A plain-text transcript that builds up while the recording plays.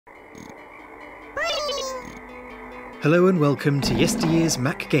Hello and welcome to YesterYear's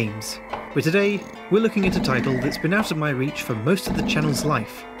Mac Games, where today we're looking at a title that's been out of my reach for most of the channel's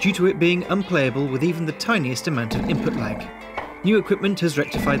life, due to it being unplayable with even the tiniest amount of input lag. New equipment has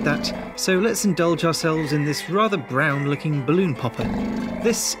rectified that, so let's indulge ourselves in this rather brown-looking balloon popper.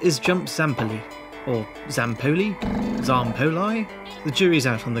 This is Jump Zampoli, or Zampoli? Zampoli? The jury's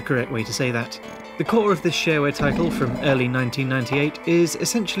out on the correct way to say that. The core of this shareware title from early 1998 is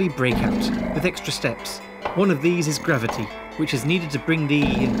essentially Breakout, with extra steps. One of these is gravity, which is needed to bring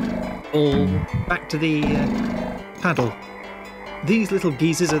the ball back to the paddle. These little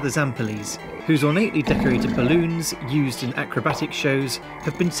geezers are the Zampolis, whose ornately decorated balloons, used in acrobatic shows,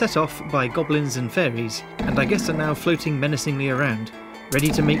 have been set off by goblins and fairies, and I guess are now floating menacingly around, ready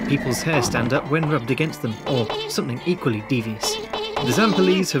to make people's hair stand up when rubbed against them, or something equally devious. The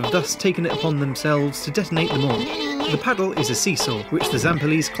Zampolis have thus taken it upon themselves to detonate them all. The paddle is a seesaw, which the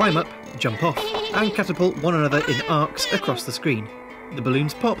Zampolis climb up, jump off, and catapult one another in arcs across the screen. The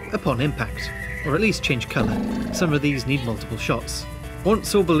balloons pop upon impact, or at least change colour. Some of these need multiple shots.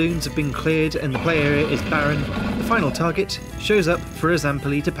 Once all balloons have been cleared and the play area is barren, the final target shows up for a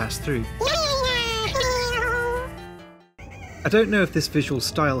Zampoli to pass through. I don't know if this visual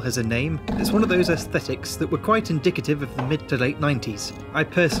style has a name. It's one of those aesthetics that were quite indicative of the mid to late 90s. I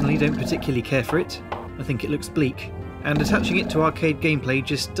personally don't particularly care for it. I think it looks bleak, and attaching it to arcade gameplay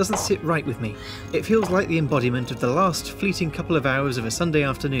just doesn't sit right with me. It feels like the embodiment of the last fleeting couple of hours of a Sunday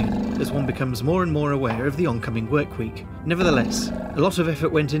afternoon as one becomes more and more aware of the oncoming work week. Nevertheless, a lot of effort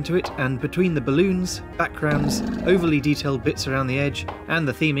went into it, and between the balloons, backgrounds, overly detailed bits around the edge, and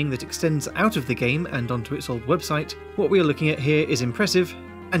the theming that extends out of the game and onto its old website, what we are looking at here is impressive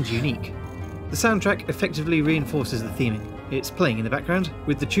and unique. The soundtrack effectively reinforces the theming. It's playing in the background,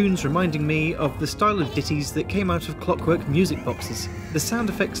 with the tunes reminding me of the style of ditties that came out of Clockwork music boxes. The sound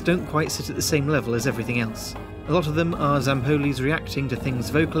effects don't quite sit at the same level as everything else. A lot of them are Zampolis reacting to things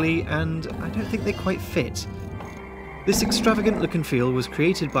vocally, and I don't think they quite fit. This extravagant look and feel was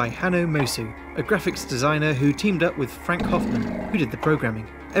created by Hanno Mosu, a graphics designer who teamed up with Frank Hoffman, who did the programming.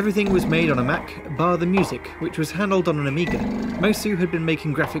 Everything was made on a Mac, bar the music, which was handled on an Amiga. Mosu had been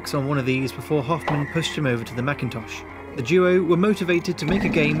making graphics on one of these before Hoffman pushed him over to the Macintosh. The duo were motivated to make a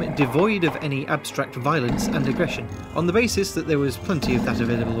game devoid of any abstract violence and aggression, on the basis that there was plenty of that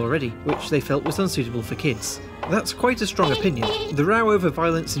available already, which they felt was unsuitable for kids. That's quite a strong opinion. The row over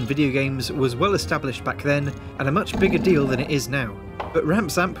violence in video games was well established back then, and a much bigger deal than it is now. But Ramp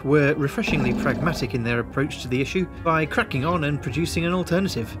Zamp were refreshingly pragmatic in their approach to the issue by cracking on and producing an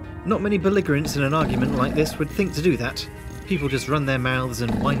alternative. Not many belligerents in an argument like this would think to do that. People just run their mouths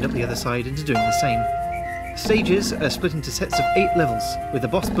and wind up the other side into doing the same. Stages are split into sets of 8 levels, with a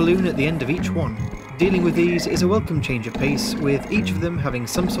boss balloon at the end of each one. Dealing with these is a welcome change of pace, with each of them having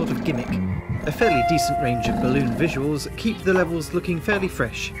some sort of gimmick. A fairly decent range of balloon visuals keep the levels looking fairly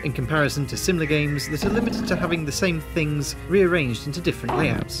fresh, in comparison to similar games that are limited to having the same things rearranged into different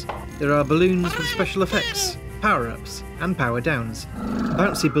layouts. There are balloons with special effects, power-ups, and power-downs.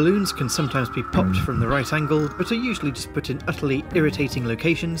 Bouncy balloons can sometimes be popped from the right angle, but are usually just put in utterly irritating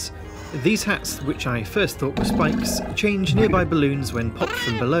locations. These hats, which I first thought were spikes, change nearby balloons when popped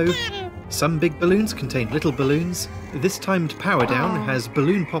from below. Some big balloons contain little balloons. This timed power-down has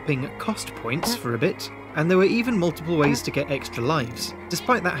balloon popping cost points for a bit, and there were even multiple ways to get extra lives.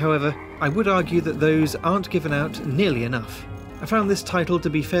 Despite that, however, I would argue that those aren't given out nearly enough. I found this title to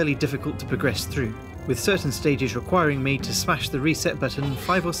be fairly difficult to progress through, with certain stages requiring me to smash the reset button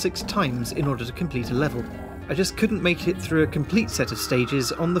 5 or 6 times in order to complete a level. I just couldn't make it through a complete set of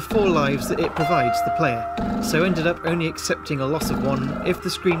stages on the 4 lives that it provides the player, so ended up only accepting a loss of 1 if the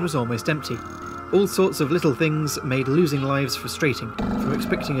screen was almost empty. All sorts of little things made losing lives frustrating, from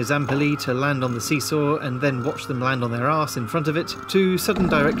expecting a Zampoli to land on the seesaw and then watch them land on their arse in front of it, to sudden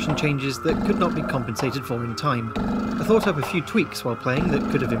direction changes that could not be compensated for in time. I thought up a few tweaks while playing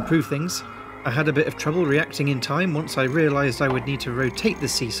that could have improved things. I had a bit of trouble reacting in time once I realised I would need to rotate the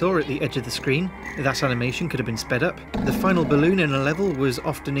seesaw at the edge of the screen. That animation could have been sped up. The final balloon in a level was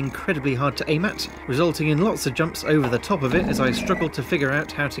often incredibly hard to aim at, resulting in lots of jumps over the top of it as I struggled to figure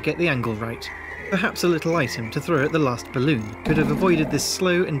out how to get the angle right. Perhaps a little item to throw at the last balloon could have avoided this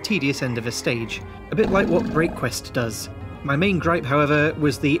slow and tedious end of a stage, a bit like what BreakQuest does. My main gripe, however,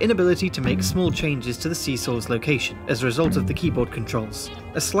 was the inability to make small changes to the seesaw's location as a result of the keyboard controls.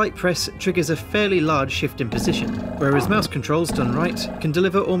 A slight press triggers a fairly large shift in position, whereas mouse controls done right can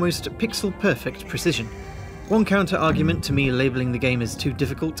deliver almost pixel-perfect precision. One counter-argument to me labelling the game as too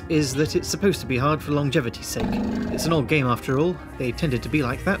difficult is that it's supposed to be hard for longevity's sake. It's an old game after all, they tended to be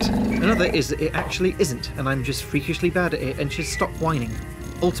like that. Another is that it actually isn't, and I'm just freakishly bad at it and should stop whining.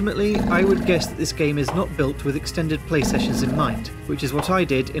 Ultimately, I would guess that this game is not built with extended play sessions in mind, which is what I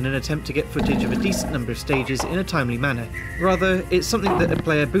did in an attempt to get footage of a decent number of stages in a timely manner. Rather, it's something that a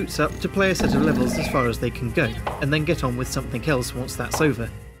player boots up to play a set of levels as far as they can go, and then get on with something else once that's over.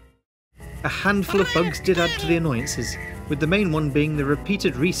 A handful of bugs did add to the annoyances, with the main one being the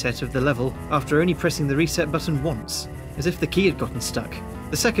repeated reset of the level after only pressing the reset button once, as if the key had gotten stuck.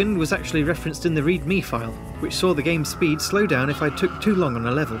 The second was actually referenced in the readme file, which saw the game's speed slow down if I took too long on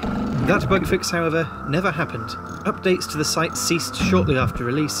a level. That bug fix, however, never happened. Updates to the site ceased shortly after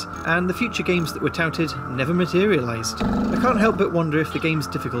release, and the future games that were touted never materialised. I can't help but wonder if the game's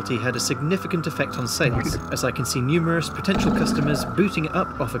difficulty had a significant effect on sales, as I can see numerous potential customers booting it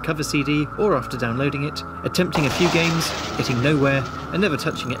up off a cover CD or after downloading it, attempting a few games, getting nowhere, and never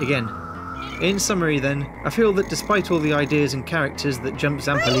touching it again. In summary then, I feel that despite all the ideas and characters that Jump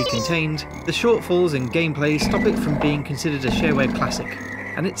Zampoli contained, the shortfalls in gameplay stop it from being considered a Shareware classic.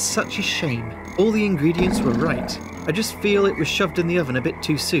 And it's such a shame. All the ingredients were right. I just feel it was shoved in the oven a bit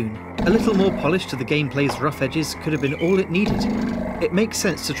too soon. A little more polish to the gameplay's rough edges could have been all it needed. It makes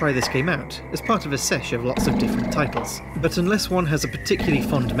sense to try this game out, as part of a sesh of lots of different titles. But unless one has a particularly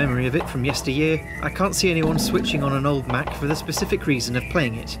fond memory of it from yesteryear, I can't see anyone switching on an old Mac for the specific reason of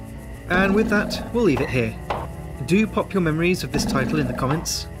playing it. And with that, we'll leave it here. Do pop your memories of this title in the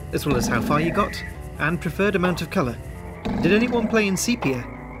comments, as well as how far you got, and preferred amount of colour. Did anyone play in sepia?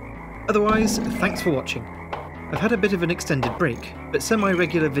 Otherwise, thanks for watching. I've had a bit of an extended break, but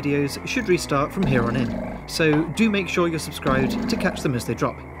semi-regular videos should restart from here on in, so do make sure you're subscribed to catch them as they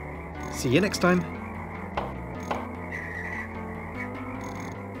drop. See you next time!